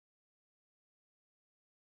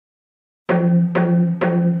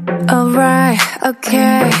Alright,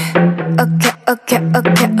 okay,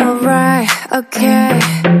 alright, okay.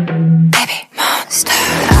 Baby monster.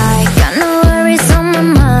 I got no worries on my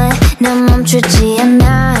mind. 난 멈추지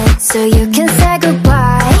않아. So you can say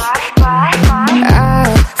goodbye.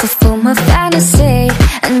 I'll fulfill my fantasy,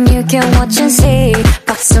 and you can watch and see.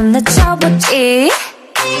 박수나 쳐보지.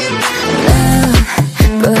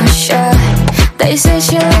 Push up. They say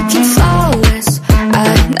she looking flawless.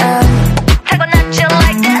 I know. 타고났죠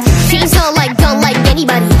like this. She's not like don't like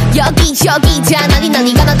anybody. 여기저기 다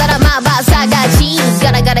너니 가나 따라 마바사가지.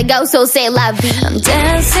 Gotta go so say la vie. I'm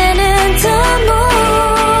dancing in the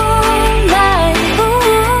moonlight.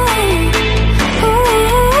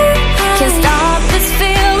 Can't stop this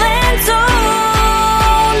feeling tonight.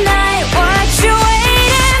 What you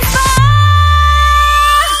waiting for?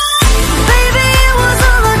 Baby, it was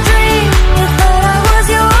all a dream. You thought I was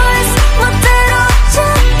yours. 멋대로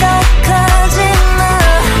착각하지마.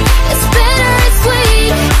 It's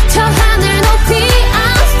bittersweet. 저 하늘 높이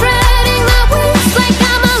I'm spreading my wings like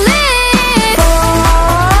I'm a leaf.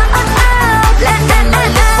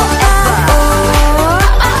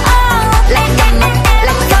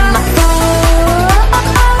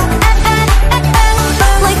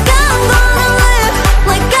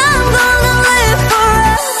 Like I'm gonna live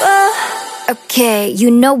forever. Okay,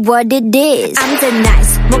 you know what it is. I'm the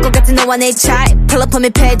nice 먹고 같은 너와 내 type. Pull up on me,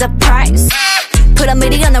 pay the price. Put a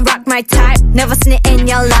million on rock my type. Never seen it in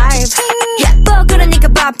your life. 예뻐 그러니까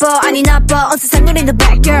바빠 아니 나빠 온 세상 우린 the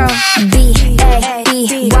bad girl.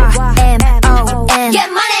 BABYMON. Get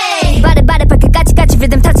money. Body 발끝까지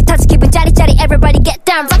rhythm touch 기분 짜릿짜릿. Everybody get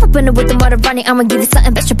down. Rock up in it with the motor running. I'ma give you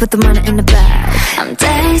something better. Put the money in the bag. I'm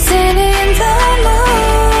dancing in the moonlight.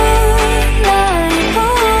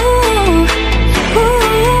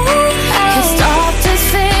 Can't stop this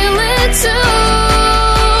feeling tonight.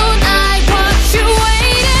 What you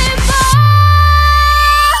waiting for?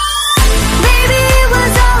 Baby, it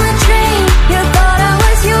was all a dream. You thought I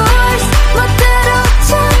was yours. 멋대로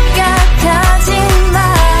착각하지마.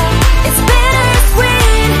 It's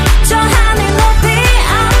bittersweet. 저 하늘 높이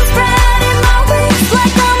I'm spreading my wings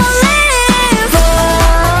like I'm a leaf.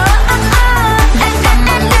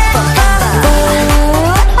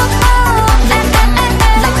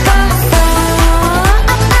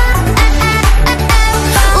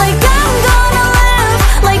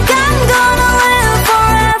 Like I'm gonna live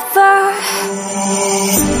forever.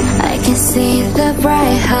 I can see the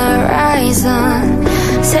bright horizon.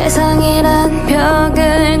 세상이란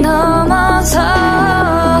벽을 넘어서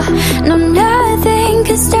No nothing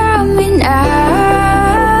can stop me now.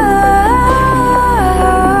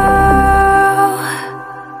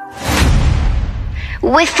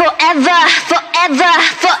 We forever, forever,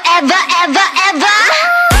 forever, ever, ever.